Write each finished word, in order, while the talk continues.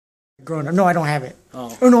Grown up. No, I don't have it.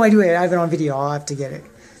 Oh. Oh no, I do. I have it on video. I'll have to get it.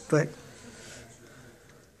 But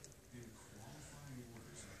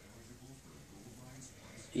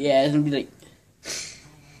yeah, it's gonna be like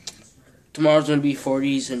tomorrow's gonna be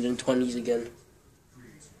 40s and then 20s again.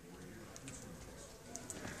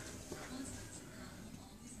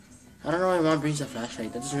 I don't know why Mom brings a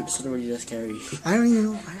flashlight. That doesn't really just carry. I don't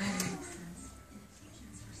even know.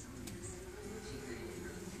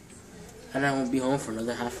 And I won't be home for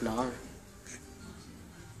another half an hour.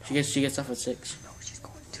 She gets off at 6. No, she's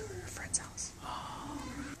going to her friend's house.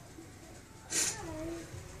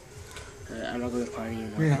 I'm not going to party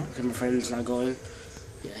anymore. Yeah. Because my friend's not going.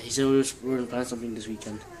 Yeah, he said we're going to plan something this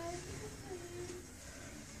weekend.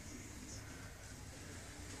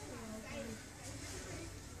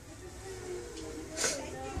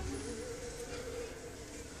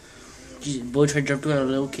 Jeez, boy tried jumping on a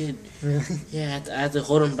little kid. Really? Yeah, I had to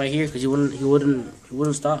hold him by here because he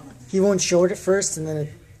wouldn't stop. He won't show it at first, and then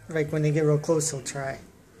like when they get real close, he'll try.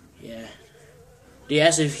 Yeah. They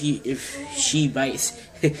asked if she bites.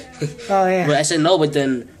 Oh yeah. But I said no. But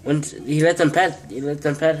then when he let them pet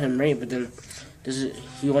him, right? But then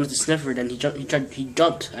he wanted to sniff her. Then he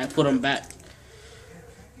jumped. I put him back.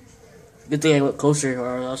 Good thing I went closer,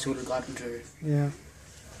 or else he would have gotten to her. Yeah.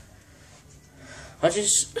 Why don't you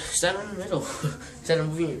just stand in the middle instead of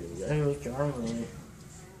moving? I don't make your arm away.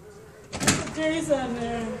 Jason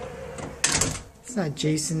there. It's not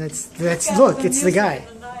Jason. That's look. It's the guy.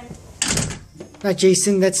 Not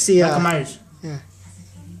Jason. That's the. Michael Myers. Yeah.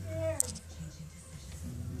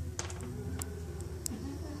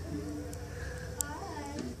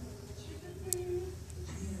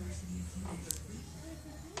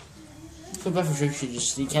 Feel bad for Trick.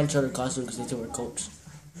 You can't show their costume because they still wear coats.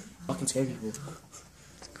 Fucking scare people.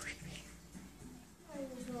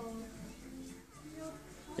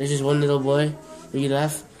 There's just one little boy. When you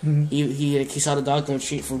left, he saw the dog going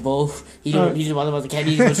straight for Bo. He didn't bother about the cat.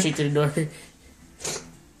 He just went straight to the door.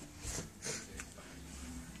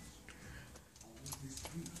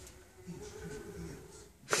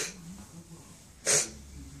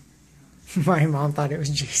 My mom thought it was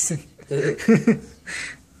Jason. Wait,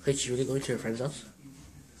 she's really going to her friend's house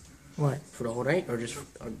What? for the whole night, or just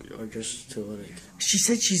to like? She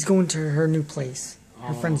said she's going to her new place,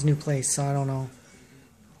 her friend's new place. So I don't know.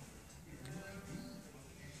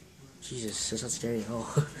 Jesus, that's not scary at all.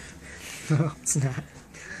 No, it's not.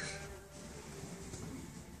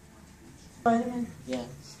 Spider-Man. Yeah.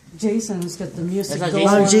 Jason's got the music That's not going.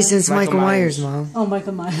 Jason. Oh, Jason's Michael Michael Myers, Myers. Mom. Oh,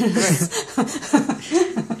 Michael Myers.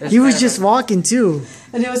 He was just walking too.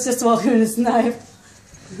 And he was just walking with his knife.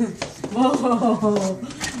 Whoa.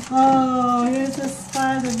 Oh, here's a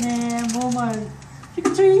Spider-Man woman. Trick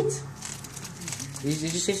or treat. Did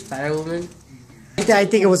you say Spider Woman? I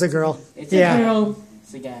think it was a girl. It's Yeah. a guy. Girl.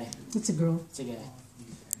 It's a guy. It's a girl. It's a guy.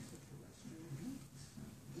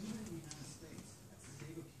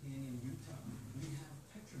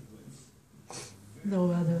 The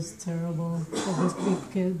weather's terrible for these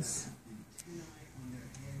big kids.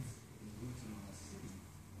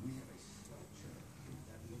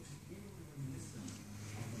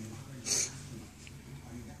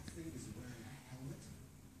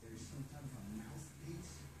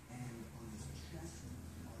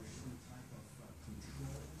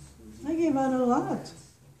 I gave out a lot.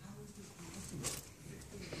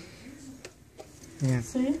 Yeah.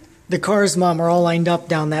 See? The cars, Mom, are all lined up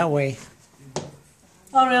down that way.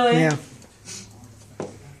 Oh, really? Yeah.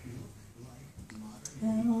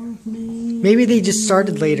 Help me. Maybe they just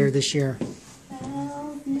started later this year.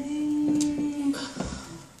 Help me.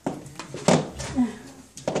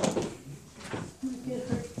 It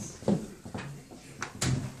hurts.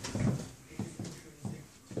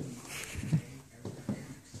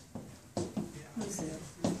 What's it?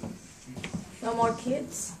 No more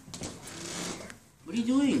kids? What are you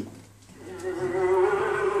doing?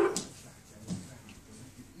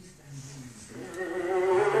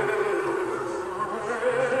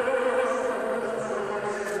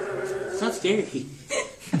 It's not scary.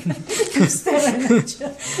 I'm staring at you.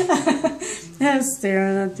 I'm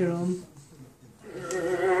staring at your room.